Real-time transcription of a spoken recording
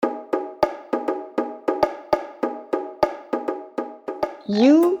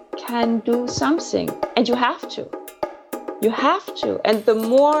you can do something, and you have to. You have to. And the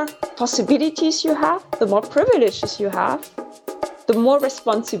more possibilities you have, the more privileges you have, the more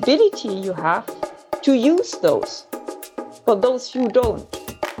responsibility you have to use those for those who don't.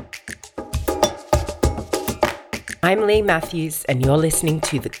 I'm Lee Matthews, and you're listening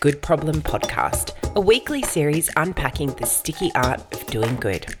to the Good Problem Podcast, a weekly series unpacking the sticky art of doing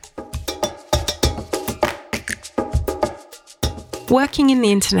good. Working in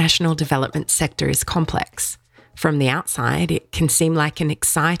the international development sector is complex. From the outside, it can seem like an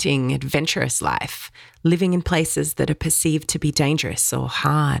exciting, adventurous life, living in places that are perceived to be dangerous or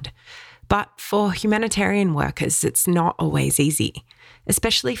hard. But for humanitarian workers, it's not always easy,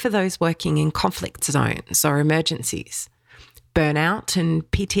 especially for those working in conflict zones or emergencies. Burnout and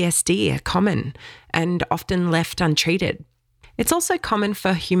PTSD are common and often left untreated. It's also common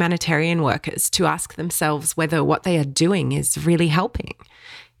for humanitarian workers to ask themselves whether what they are doing is really helping.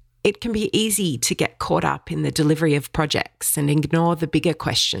 It can be easy to get caught up in the delivery of projects and ignore the bigger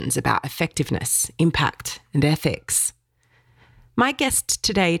questions about effectiveness, impact, and ethics. My guest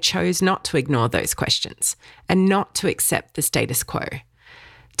today chose not to ignore those questions and not to accept the status quo.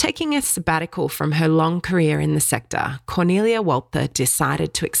 Taking a sabbatical from her long career in the sector, Cornelia Walther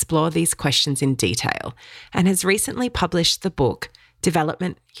decided to explore these questions in detail and has recently published the book,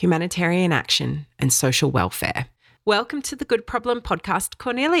 Development, Humanitarian Action and Social Welfare. Welcome to the Good Problem Podcast,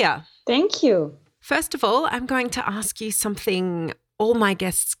 Cornelia. Thank you. First of all, I'm going to ask you something all my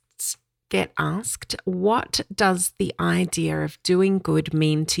guests get asked. What does the idea of doing good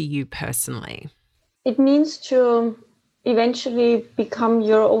mean to you personally? It means to eventually become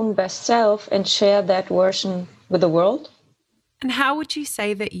your own best self and share that version with the world. And how would you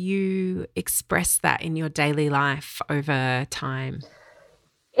say that you express that in your daily life over time?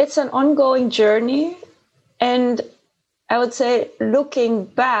 It's an ongoing journey. And I would say, looking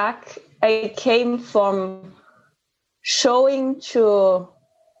back, I came from showing to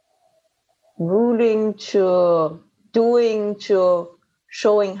ruling to doing to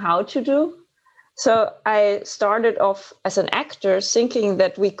showing how to do. So I started off as an actor thinking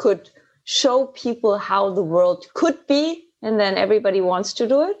that we could show people how the world could be, and then everybody wants to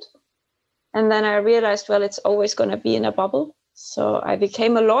do it. And then I realized, well, it's always going to be in a bubble. So I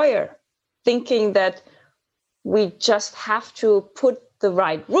became a lawyer, thinking that we just have to put the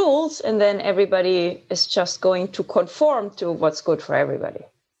right rules and then everybody is just going to conform to what's good for everybody.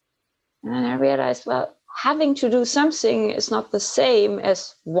 And then I realized, well, having to do something is not the same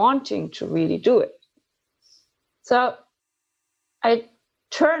as wanting to really do it. So I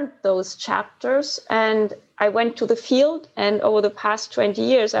turned those chapters and I went to the field, and over the past 20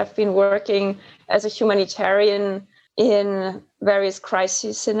 years, I've been working as a humanitarian in various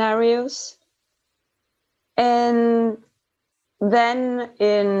crisis scenarios. And then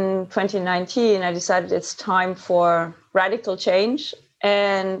in 2019, I decided it's time for radical change.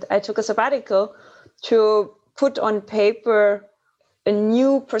 And I took a sabbatical to put on paper a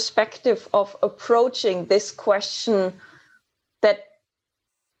new perspective of approaching this question that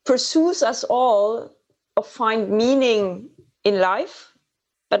pursues us all of find meaning in life.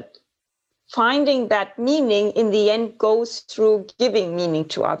 But finding that meaning in the end goes through giving meaning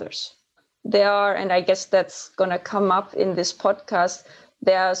to others. There are, and I guess that's going to come up in this podcast,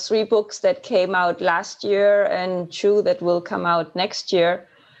 there are 3 books that came out last year and 2 that will come out next year.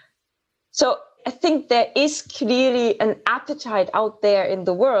 So I think there is clearly an appetite out there in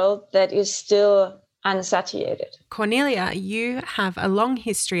the world that is still unsatiated. Cornelia, you have a long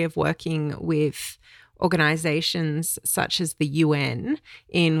history of working with organisations such as the UN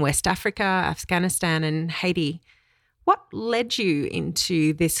in West Africa, Afghanistan and Haiti. What led you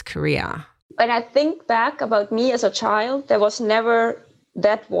into this career? When I think back about me as a child, there was never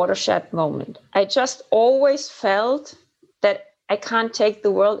that watershed moment. I just always felt that I can't take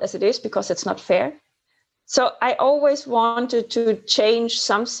the world as it is because it's not fair. So I always wanted to change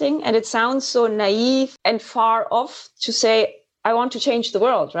something. And it sounds so naive and far off to say, I want to change the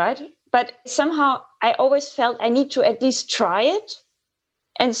world, right? But somehow I always felt I need to at least try it.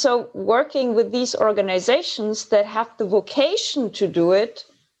 And so working with these organizations that have the vocation to do it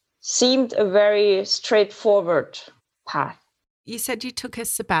seemed a very straightforward path. You said you took a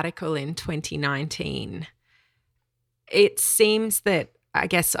sabbatical in 2019. It seems that, I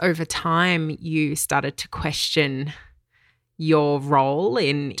guess, over time you started to question your role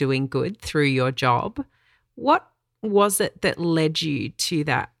in doing good through your job. What was it that led you to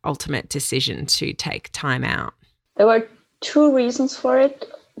that ultimate decision to take time out? There were 2 reasons for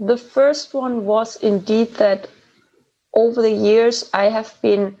it. The first one was indeed that over the years I have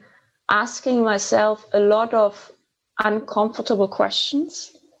been asking myself a lot of uncomfortable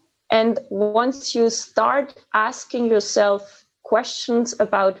questions. And once you start asking yourself questions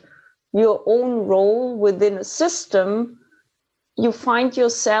about your own role within a system, you find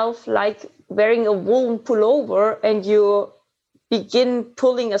yourself like wearing a woolen pullover and you begin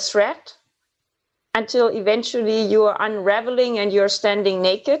pulling a thread until eventually you are unraveling and you're standing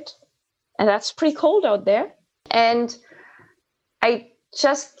naked. And that's pretty cold out there. And I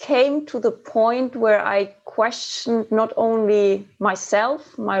just came to the point where I questioned not only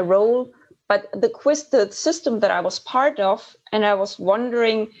myself, my role, but the system that I was part of. And I was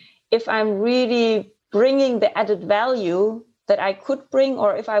wondering if I'm really bringing the added value that I could bring,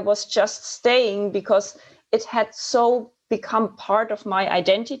 or if I was just staying because it had so become part of my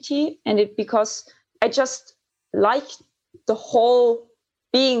identity, and because I just liked the whole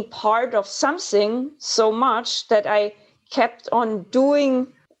being part of something so much that I kept on doing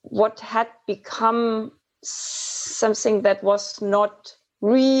what had become something that was not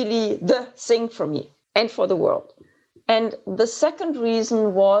really the thing for me and for the world. And the second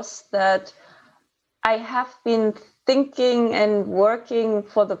reason was that I have been thinking and working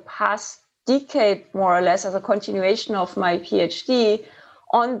for the past decade, more or less, as a continuation of my PhD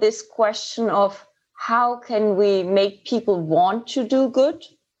on this question of how can we make people want to do good?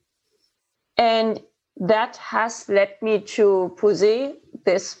 And that has led me to poser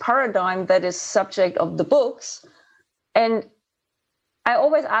this paradigm that is subject of the books. And I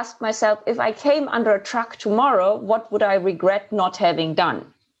always ask myself, if I came under a truck tomorrow, what would I regret not having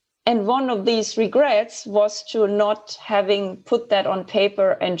done? And one of these regrets was to not having put that on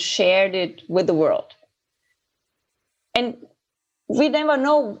paper and shared it with the world. And we never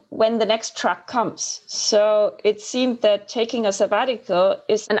know when the next truck comes. So it seemed that taking a sabbatical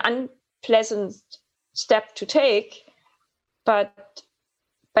is an unpleasant step to take, but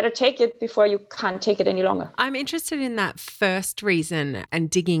better take it before you can't take it any longer. I'm interested in that first reason and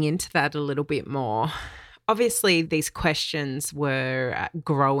digging into that a little bit more. Obviously, these questions were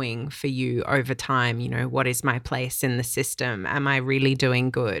growing for you over time. You know, what is my place in the system? Am I really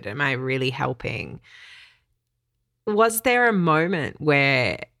doing good? Am I really helping? Was there a moment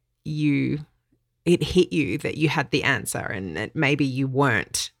where it hit you that you had the answer and that maybe you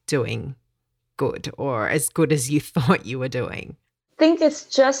weren't doing good or as good as you thought you were doing? I think it's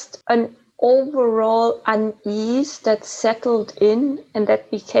just an overall unease that settled in and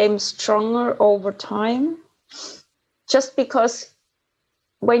that became stronger over time. Just because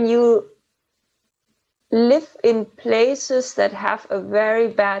when you live in places that have a very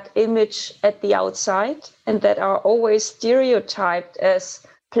bad image at the outside and that are always stereotyped as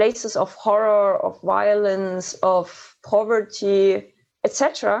places of horror, of violence, of poverty,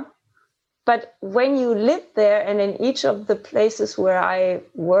 etc. But when you live there, and in each of the places where I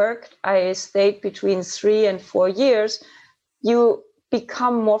worked, I stayed between 3 and 4 years, you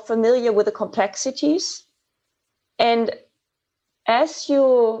become more familiar with the complexities. And as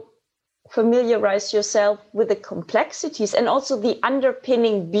you familiarize yourself with the complexities and also the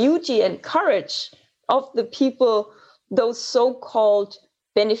underpinning beauty and courage of the people, those so-called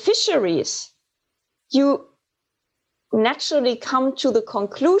beneficiaries, you naturally come to the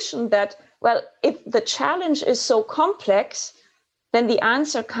conclusion that, well, if the challenge is so complex, then the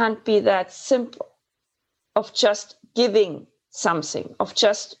answer can't be that simple of just giving something, of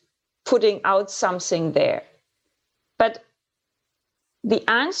just putting out something there. But the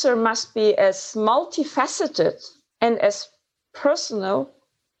answer must be as multifaceted and as personal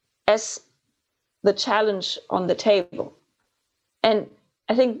as the challenge on the table. And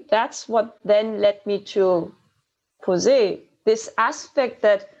I think that's what then led me to poser this aspect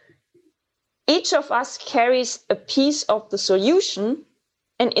that each of us carries a piece of the solution.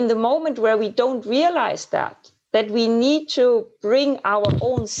 And in the moment where we don't realize that we need to bring our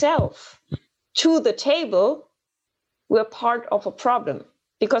own self to the table, we're part of a problem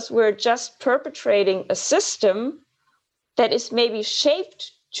because we're just perpetrating a system that is maybe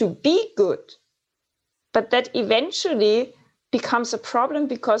shaped to be good, but that eventually becomes a problem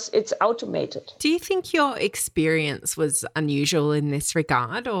because it's automated. Do you think your experience was unusual in this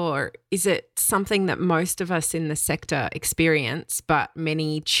regard, or is it something that most of us in the sector experience, but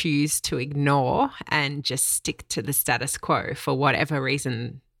many choose to ignore and just stick to the status quo for whatever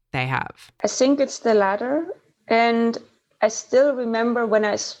reason they have? I think it's the latter. And I still remember when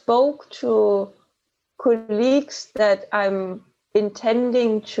I spoke to colleagues that I'm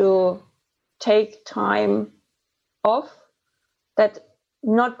intending to take time off, that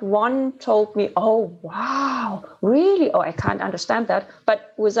not one told me, oh, wow, really? Oh, I can't understand that.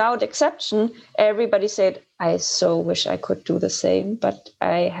 But without exception, everybody said, I so wish I could do the same, but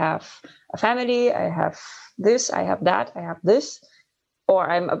I have a family, I have this, I have that, I have this, or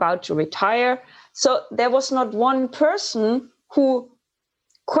I'm about to retire. So there was not one person who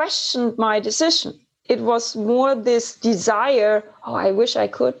questioned my decision. It was more this desire, oh, I wish I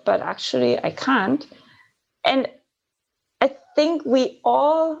could, but actually I can't. And I think we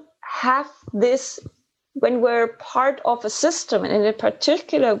all have this when we're part of a system, and in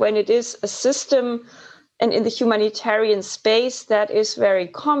particular when it is a system and in the humanitarian space that is very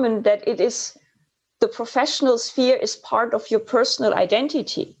common, that it is the professional sphere is part of your personal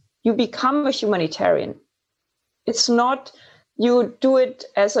identity. You become a humanitarian. It's not you do it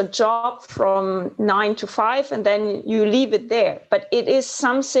as a job from 9 to 5 and then you leave it there. But it is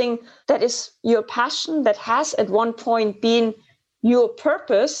something that is your passion, that has at one point been your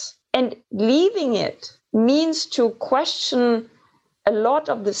purpose. And leaving it means to question a lot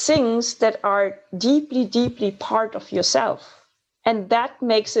of the things that are deeply, deeply part of yourself. And that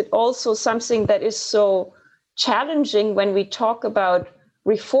makes it also something that is so challenging when we talk about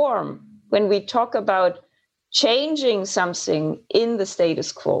reform, when we talk about changing something in the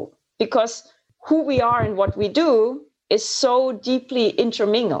status quo, because who we are and what we do is so deeply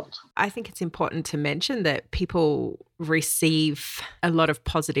intermingled. I think it's important to mention that people receive a lot of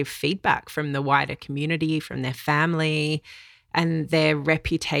positive feedback from the wider community, from their family, and their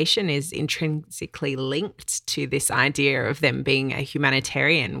reputation is intrinsically linked to this idea of them being a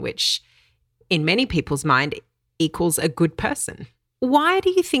humanitarian, which in many people's mind equals a good person. Why do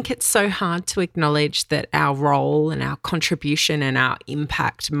you think it's so hard to acknowledge that our role and our contribution and our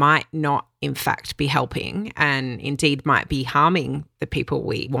impact might not, in fact, be helping and indeed might be harming the people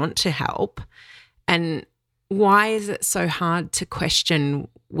we want to help? And why is it so hard to question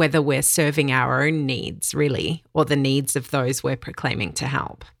whether we're serving our own needs, really, or the needs of those we're proclaiming to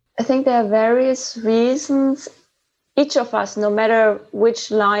help? I think there are various reasons. Each of us, no matter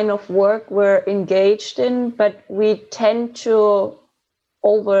which line of work we're engaged in, but we tend to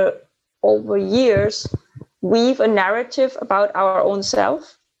over years weave a narrative about our own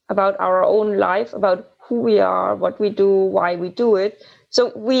self, about our own life, about who we are, what we do, why we do it.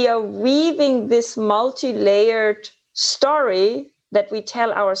 So we are weaving this multi-layered story that we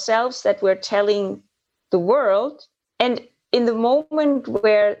tell ourselves, that we're telling the world. And in the moment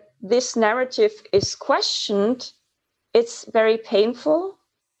where this narrative is questioned, it's very painful.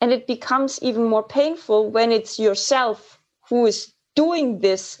 And it becomes even more painful when it's yourself who is doing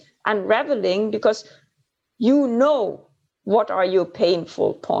this unraveling, because you know what are your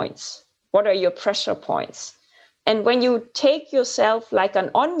painful points, what are your pressure points. And when you take yourself like an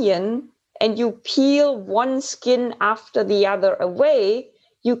onion and you peel one skin after the other away,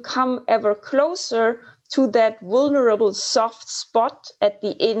 you come ever closer to that vulnerable soft spot at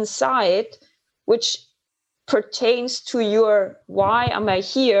the inside, which pertains to your why am I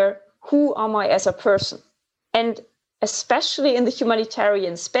here? Who am I as a person? And especially in the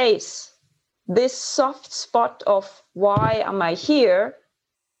humanitarian space, this soft spot of why am I here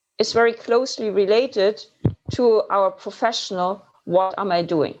is very closely related to our professional, what am I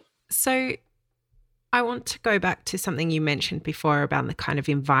doing? So I want to go back to something you mentioned before about the kind of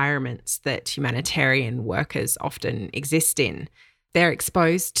environments that humanitarian workers often exist in. They're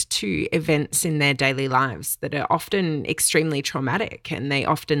exposed to events in their daily lives that are often extremely traumatic, and they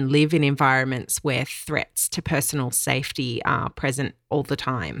often live in environments where threats to personal safety are present all the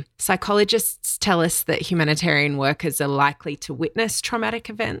time. Psychologists tell us that humanitarian workers are likely to witness traumatic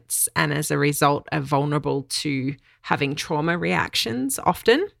events and as a result are vulnerable to having trauma reactions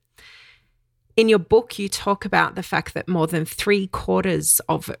often. In your book, you talk about the fact that more than 3/4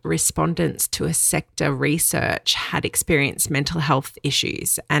 of respondents to a sector research had experienced mental health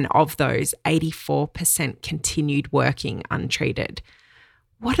issues, and of those, 84% continued working untreated.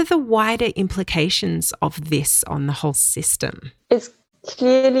 What are the wider implications of this on the whole system? It's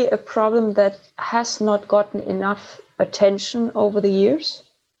clearly a problem that has not gotten enough attention over the years,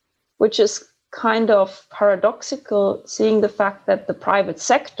 which is kind of paradoxical, seeing the fact that the private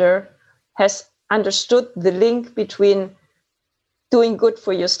sector has understood the link between doing good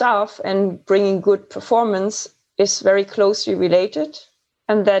for your staff and bringing good performance is very closely related.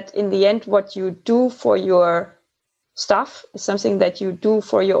 And that in the end, what you do for your staff is something that you do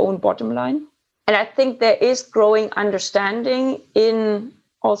for your own bottom line. And I think there is growing understanding in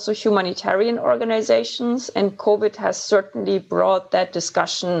also humanitarian organizations, and COVID has certainly brought that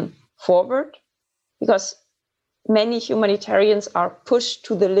discussion forward, because many humanitarians are pushed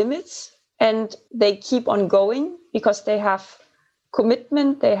to the limits and they keep on going because they have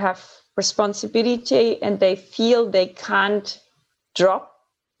commitment, they have responsibility, and they feel they can't drop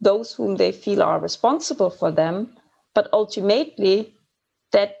those whom they feel are responsible for them. But ultimately,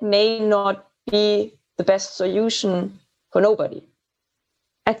 that may not be the best solution for nobody.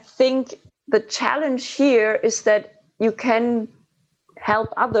 I think the challenge here is that you can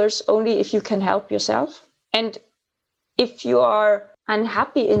help others only if you can help yourself. And if you are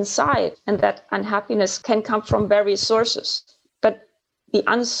unhappy inside, and that unhappiness can come from various sources, but the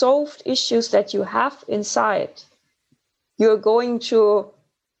unsolved issues that you have inside, you're going to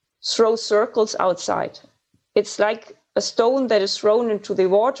throw circles outside. It's like a stone that is thrown into the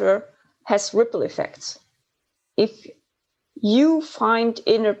water has ripple effects. If you find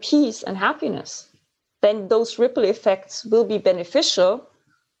inner peace and happiness, then those ripple effects will be beneficial.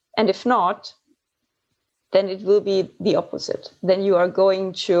 And if not, then it will be the opposite. Then you are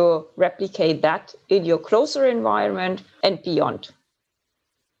going to replicate that in your closer environment and beyond.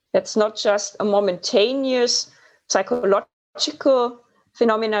 That's not just a momentaneous psychological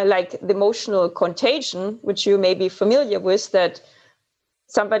phenomena like the emotional contagion, which you may be familiar with, that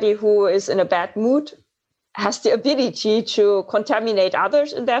somebody who is in a bad mood has the ability to contaminate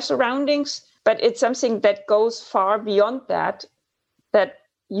others in their surroundings. But it's something that goes far beyond that, that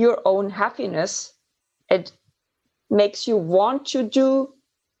your own happiness, it makes you want to do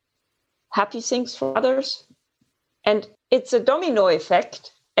happy things for others. And it's a domino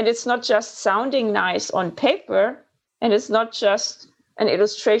effect. And it's not just sounding nice on paper, and it's not just an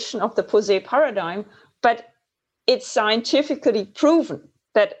illustration of the Posé paradigm, but it's scientifically proven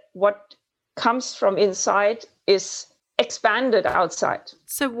that what comes from inside is expanded outside.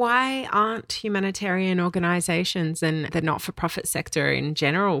 So why aren't humanitarian organizations and the not-for-profit sector in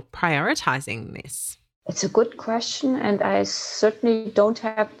general prioritizing this? It's a good question, and I certainly don't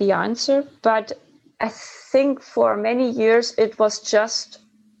have the answer. But I think for many years it was just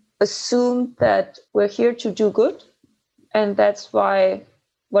assumed that we're here to do good, and that's why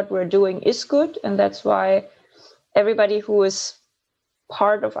what we're doing is good, and that's why everybody who is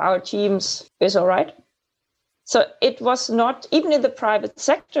part of our teams is all right. So it was not, even in the private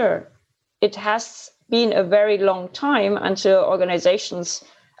sector, it has been a very long time until organizations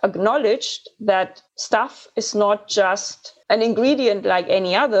acknowledged that stuff is not just an ingredient like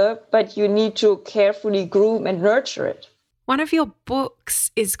any other, but you need to carefully groom and nurture it. One of your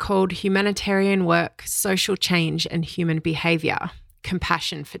books is called Humanitarian Work, Social Change and Human Behaviour,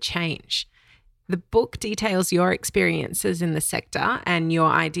 Compassion for Change. The book details your experiences in the sector and your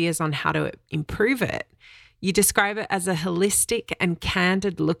ideas on how to improve it. You describe it as a holistic and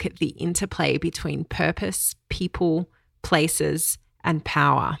candid look at the interplay between purpose, people, places, and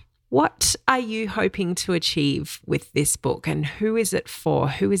power. What are you hoping to achieve with this book, and who is it for?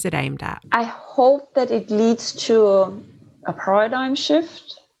 Who is it aimed at? I hope that it leads to a paradigm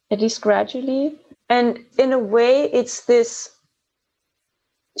shift, at least gradually. And in a way, it's this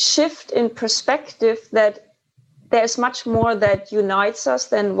shift in perspective that there's much more that unites us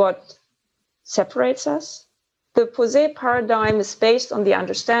than what separates us. The Posé paradigm is based on the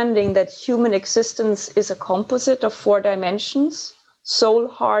understanding that human existence is a composite of 4 dimensions: soul,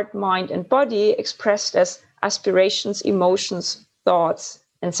 heart, mind, and body, expressed as aspirations, emotions, thoughts,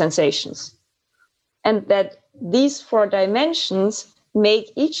 and sensations. And that these 4 dimensions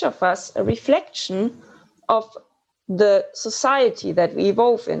make each of us a reflection of the society that we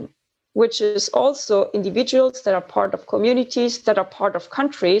evolve in, which is also individuals that are part of communities, that are part of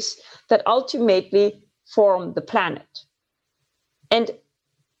countries, that ultimately form the planet. And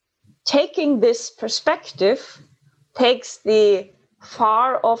taking this perspective takes the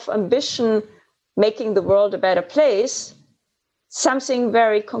far-off ambition, making the world a better place, something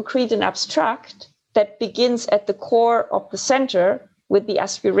very concrete and abstract that begins at the core of the center with the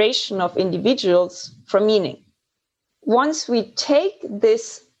aspiration of individuals for meaning. Once we take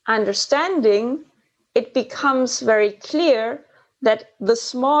this understanding, it becomes very clear that the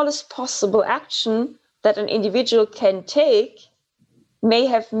smallest possible action that an individual can take may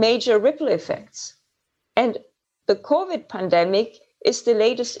have major ripple effects. And the COVID pandemic is the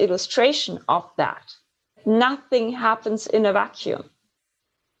latest illustration of that. Nothing happens in a vacuum.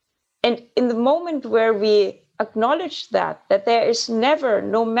 And in the moment where we acknowledge that there is never,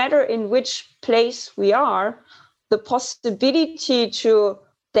 no matter in which place we are, the possibility to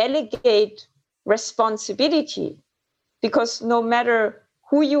delegate responsibility, because no matter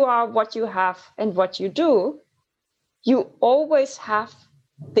who you are, what you have, and what you do, you always have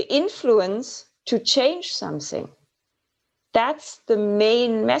the influence to change something. That's the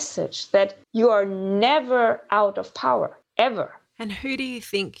main message, that you are never out of power, ever. And who do you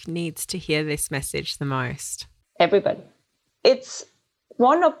think needs to hear this message the most? Everybody. it's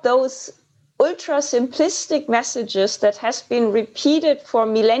one of those ultra simplistic messages that has been repeated for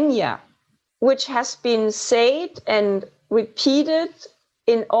millennia, which has been said and repeated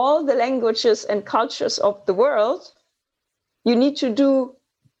in all the languages and cultures of the world. You need to do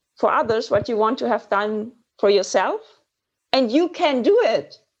for others what you want to have done for yourself, and you can do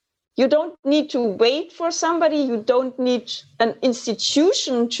it. You don't need to wait for somebody. You don't need an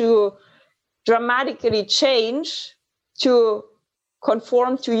institution to dramatically change to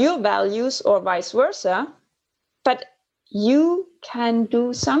conform to your values or vice versa. But you can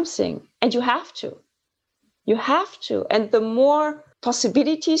do something, and you have to. You have to. And the more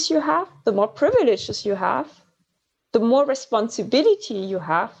possibilities you have, the more privileges you have, the more responsibility you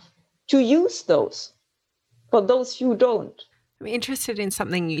have to use those for those who don't. I'm interested in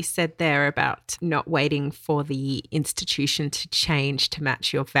something you said there about not waiting for the institution to change to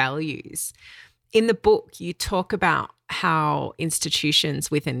match your values. In the book, you talk about how institutions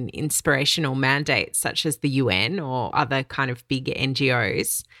with an inspirational mandate, such as the UN or other kind of big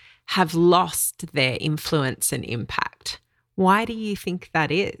NGOs, have lost their influence and impact. Why do you think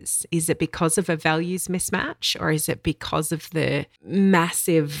that is? Is it because of a values mismatch, or is it because of the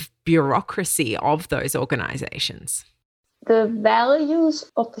massive bureaucracy of those organizations? The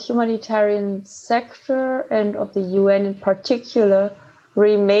values of the humanitarian sector and of the UN in particular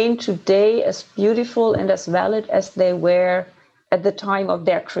remain today as beautiful and as valid as they were at the time of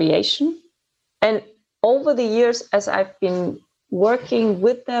their creation. And over the years, as I've been working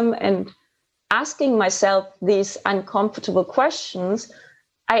with them and asking myself these uncomfortable questions,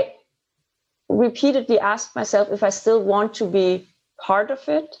 I repeatedly asked myself if I still want to be part of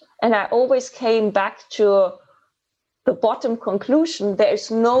it. And I always came back to the bottom conclusion: there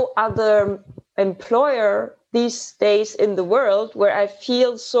is no other employer these days in the world where I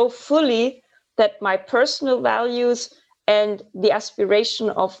feel so fully that my personal values and the aspiration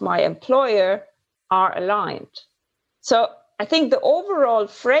of my employer are aligned. So I think the overall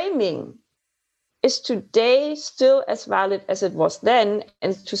framing is today still as valid as it was then,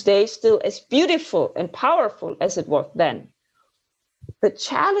 and today still as beautiful and powerful as it was then. The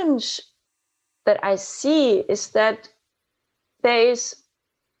challenge that I see is that there is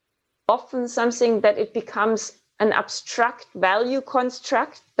often something that it becomes an abstract value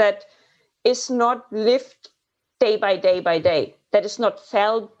construct that is not lived day by day by day, that is not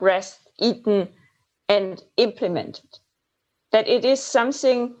felt, breathed, eaten, and implemented. That it is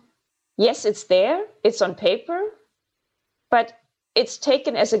something, yes, it's there, it's on paper, but it's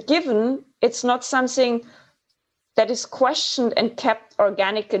taken as a given. It's not something that is questioned and kept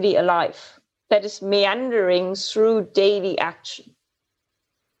organically alive, that is meandering through daily action.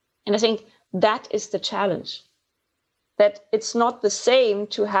 And I think that is the challenge, that it's not the same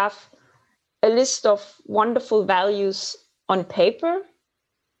to have a list of wonderful values on paper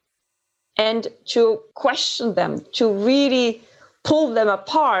and to question them, to really pull them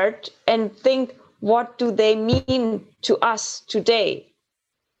apart and think, what do they mean to us today?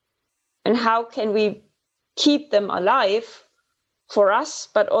 And how can we keep them alive for us,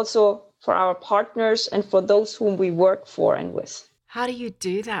 but also for our partners and for those whom we work for and with? How do you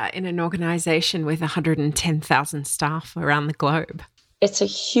do that in an organization with 110,000 staff around the globe? It's a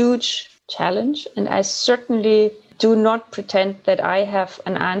huge challenge, and I certainly do not pretend that I have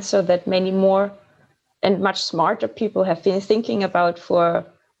an answer that many more and much smarter people have been thinking about for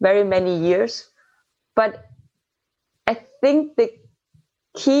very many years. But I think the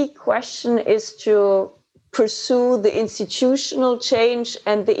key question is to pursue the institutional change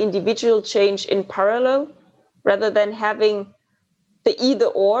and the individual change in parallel, rather than having the either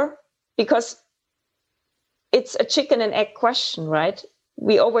or, because it's a chicken and egg question, right?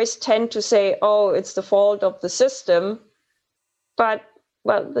 We always tend to say, oh, it's the fault of the system. But,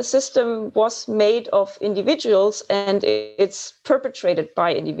 well, the system was made of individuals and it's perpetrated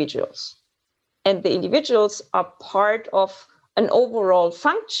by individuals. And the individuals are part of an overall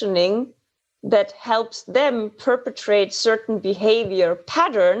functioning that helps them perpetrate certain behavior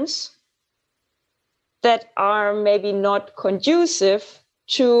patterns that are maybe not conducive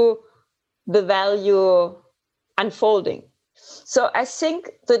to the value unfolding. So I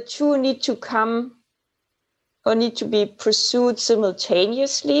think the two need to come or need to be pursued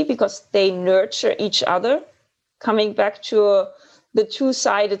simultaneously because they nurture each other, coming back to the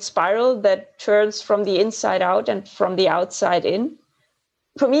two-sided spiral that turns from the inside out and from the outside in.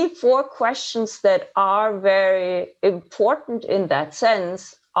 For me, 4 questions that are very important in that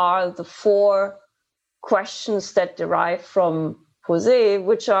sense are the 4 questions that derive from Jose,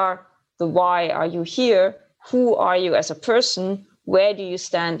 which are the why are you here, who are you as a person, where do you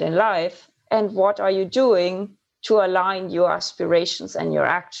stand in life, and what are you doing to align your aspirations and your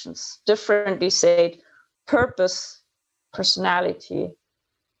actions. Differently said, purpose, personality,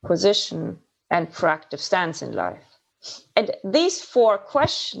 position, and proactive stance in life. And these 4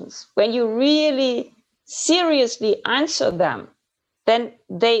 questions, when you really seriously answer them, then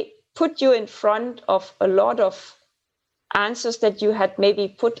they put you in front of a lot of answers that you had maybe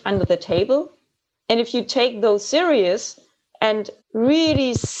put under the table. And if you take those serious and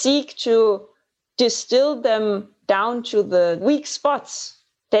really seek to distill them down to the weak spots,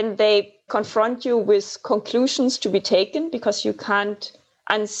 then they confront you with conclusions to be taken because you can't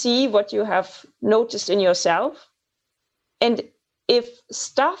unsee what you have noticed in yourself. And if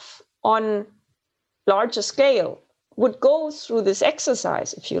stuff on larger scale would go through this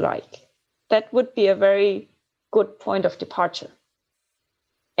exercise, if you like, that would be a very good point of departure.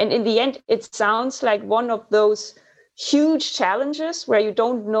 And in the end, it sounds like one of those huge challenges where you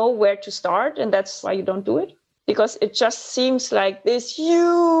don't know where to start, and that's why you don't do it, because it just seems like this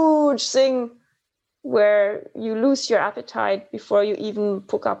huge thing where you lose your appetite before you even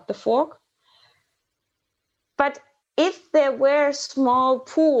pick up the fork. But if there were small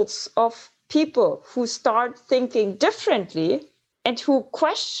pools of people who start thinking differently and who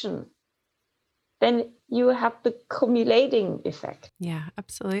question, then you have the cumulating effect. Yeah,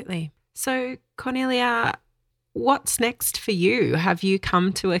 absolutely. So, Cornelia, what's next for you? Have you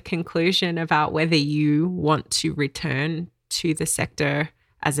come to a conclusion about whether you want to return to the sector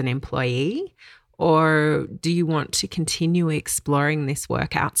as an employee, or do you want to continue exploring this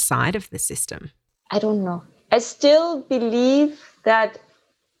work outside of the system? I don't know. I still believe that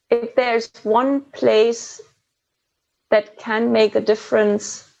if there's one place that can make a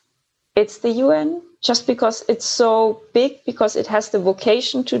difference, it's the UN, just because it's so big, because it has the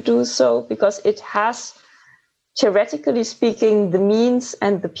vocation to do so, because it has, theoretically speaking, the means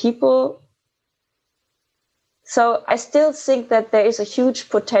and the people. So I still think that there is a huge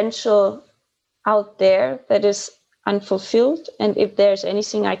potential out there that is unfulfilled. And if there's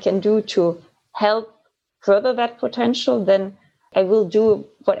anything I can do to help further that potential, then I will do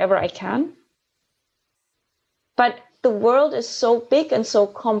whatever I can. But the world is so big and so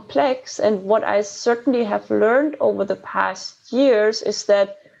complex. And what I certainly have learned over the past years is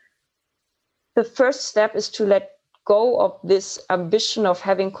that the first step is to let go of this ambition of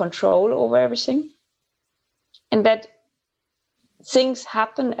having control over everything. And that things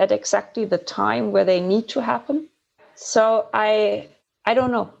happen at exactly the time where they need to happen. So I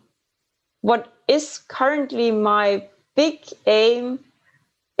don't know. What is currently my big aim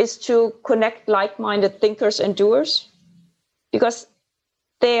is to connect like-minded thinkers and doers, because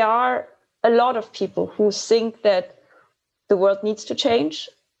there are a lot of people who think that the world needs to change.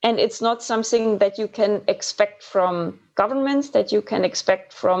 And it's not something that you can expect from governments, that you can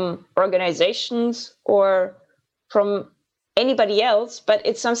expect from organizations or from anybody else, but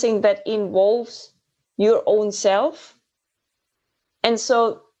it's something that involves your own self. And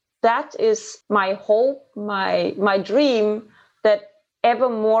so that is my hope, my dream, that ever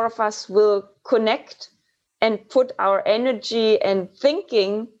more of us will connect and put our energy and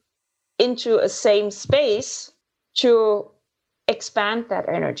thinking into a same space to expand that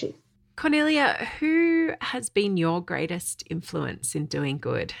energy. Cornelia, who has been your greatest influence in doing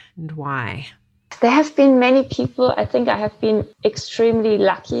good and why? There have been many people. I think I have been extremely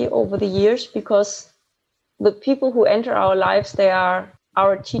lucky over the years, because the people who enter our lives, they are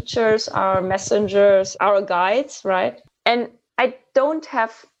our teachers, our messengers, our guides, right? And I don't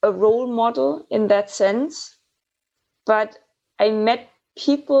have a role model in that sense, but I met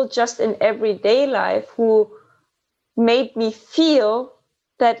people just in everyday life who made me feel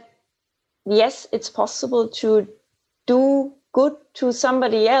that, yes, it's possible to do good to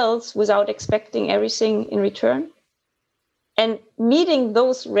somebody else without expecting everything in return. And meeting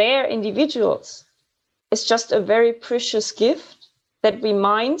those rare individuals is just a very precious gift that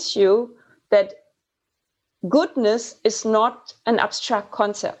reminds you that goodness is not an abstract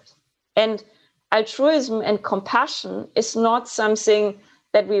concept. And altruism and compassion is not something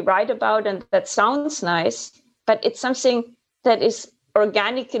that we write about and that sounds nice, but it's something that is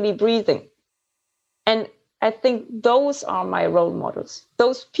organically breathing. And I think those are my role models.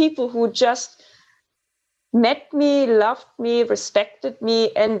 Those people who just met me, loved me, respected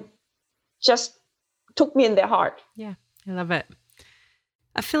me, and just took me in their heart. Yeah, I love it.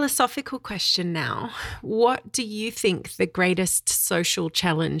 A philosophical question now. What do you think the greatest social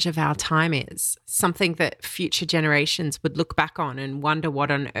challenge of our time is? Something that future generations would look back on and wonder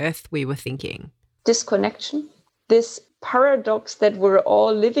what on earth we were thinking. Disconnection. This paradox that we're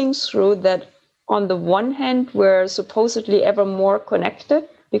all living through, that on the one hand, we're supposedly ever more connected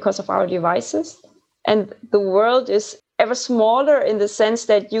because of our devices. And the world is ever smaller in the sense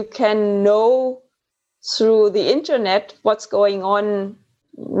that you can know through the internet what's going on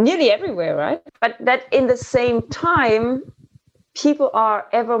nearly everywhere, right? But that in the same time, people are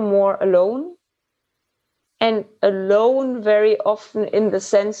ever more alone, and alone very often in the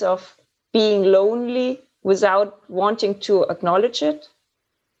sense of being lonely without wanting to acknowledge it.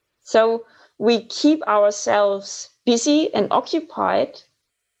 So we keep ourselves busy and occupied,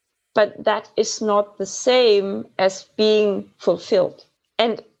 but that is not the same as being fulfilled.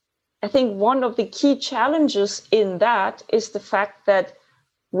 And I think one of the key challenges in that is the fact that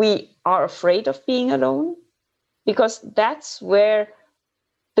we are afraid of being alone, because that's where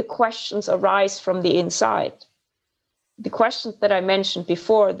the questions arise from the inside. The questions that I mentioned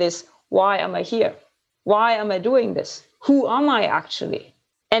before, this, why am I here? Why am I doing this? Who am I actually?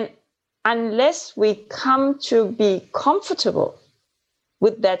 And unless we come to be comfortable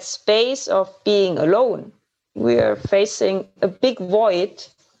with that space of being alone, we are facing a big void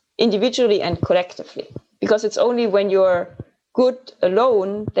individually and collectively, because it's only when you're good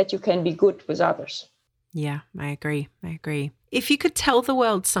alone that you can be good with others. Yeah, I agree. If you could tell the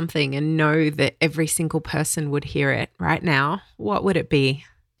world something and know that every single person would hear it right now, what would it be?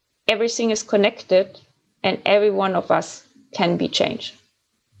 Everything is connected and every one of us can be changed.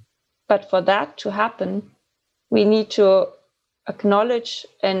 But for that to happen, we need to acknowledge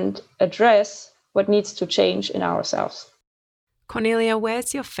and address what needs to change in ourselves. Cornelia,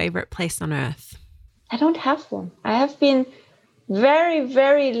 where's your favorite place on earth? I don't have one. I have been very,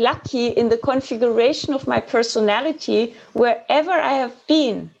 very lucky in the configuration of my personality. Wherever I have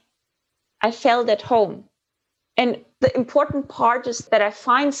been, I felt at home. And the important part is that I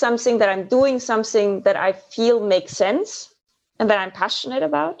find something, that I'm doing something that I feel makes sense and that I'm passionate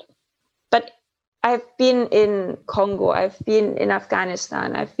about. But I've been in Congo, I've been in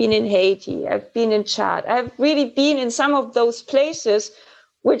Afghanistan, I've been in Haiti, I've been in Chad. I've really been in some of those places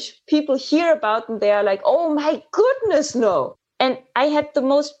which people hear about and they are like, oh my goodness, no. And I had the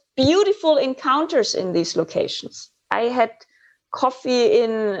most beautiful encounters in these locations. I had coffee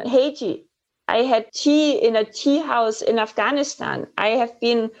in Haiti. I had tea in a tea house in Afghanistan. I have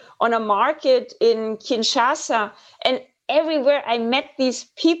been on a market in Kinshasa. And everywhere I met these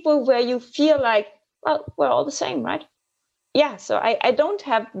people where you feel like, well, we're all the same, right? Yeah, so I don't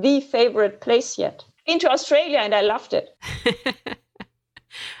have the favorite place yet. Been to Australia and I loved it.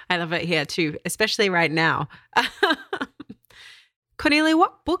 I love it here too, especially right now. Cornelia,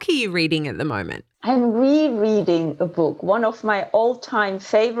 what book are you reading at the moment? I'm rereading a book. One of my all-time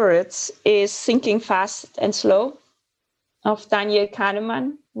favorites is Thinking Fast and Slow of Daniel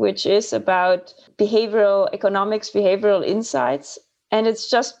Kahneman, which is about behavioral economics, behavioral insights. And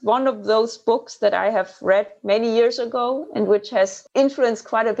it's just one of those books that I have read many years ago and which has influenced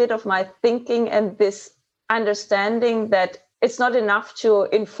quite a bit of my thinking and this understanding that it's not enough to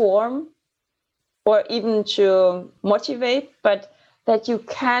inform or even to motivate, but that you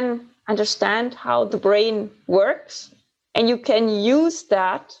can understand how the brain works and you can use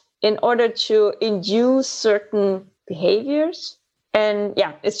that in order to induce certain behaviors. And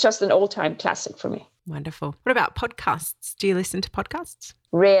yeah, it's just an all-time classic for me. Wonderful. What about podcasts? Do you listen to podcasts?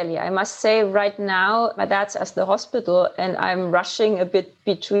 Rarely. I must say right now, my dad's at the hospital and I'm rushing a bit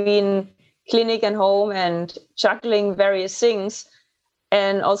between clinic and home and juggling various things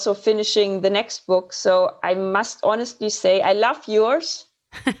and also finishing the next book. So I must honestly say, I love yours.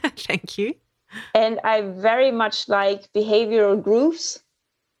 Thank you. And I very much like behavioral grooves.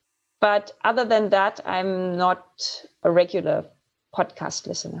 But other than that, I'm not a regular podcast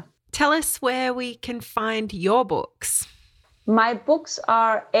listener. Tell us where we can find your books. My books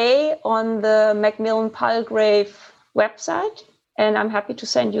are on the Macmillan Palgrave website, and I'm happy to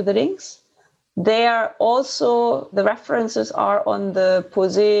send you the links. There also, the references are on the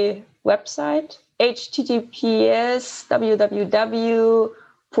Posé website,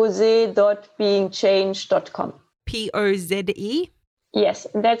 https://posé.beingchanged.com. P-O-Z-E? Yes,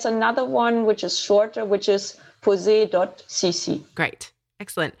 that's another one which is shorter, which is posé.cc. Great.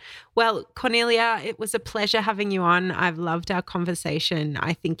 Excellent. Well, Cornelia, it was a pleasure having you on. I've loved our conversation.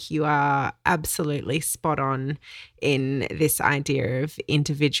 I think you are absolutely spot on in this idea of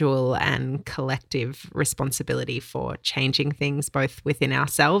individual and collective responsibility for changing things both within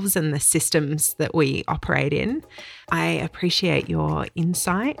ourselves and the systems that we operate in. I appreciate your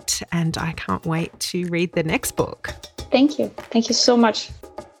insight and I can't wait to read the next book. Thank you. Thank you so much.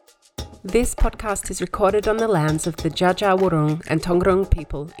 This podcast is recorded on the lands of the Dja Dja Wurrung and Taungurung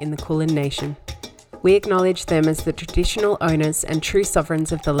people in the Kulin Nation. We acknowledge them as the traditional owners and true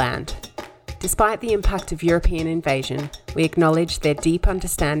sovereigns of the land. Despite the impact of European invasion, we acknowledge their deep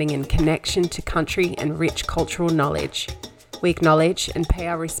understanding and connection to country and rich cultural knowledge. We acknowledge and pay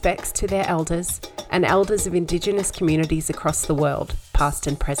our respects to their elders and elders of Indigenous communities across the world, past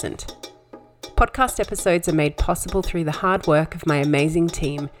and present. Podcast episodes are made possible through the hard work of my amazing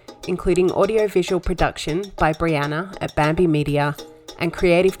team, including audiovisual production by Brianna at Bambi Media and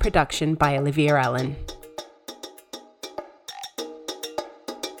creative production by Olivia Allen.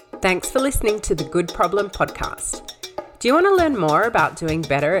 Thanks for listening to the Good Problem podcast. Do you want to learn more about doing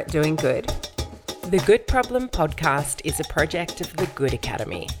better at doing good? The Good Problem podcast is a project of the Good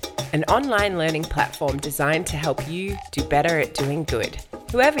Academy, an online learning platform designed to help you do better at doing good,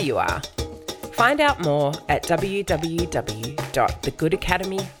 whoever you are. Find out more at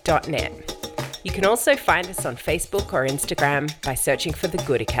www.thegoodacademy.net. You can also find us on Facebook or Instagram by searching for The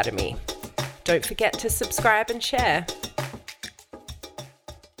Good Academy. Don't forget to subscribe and share.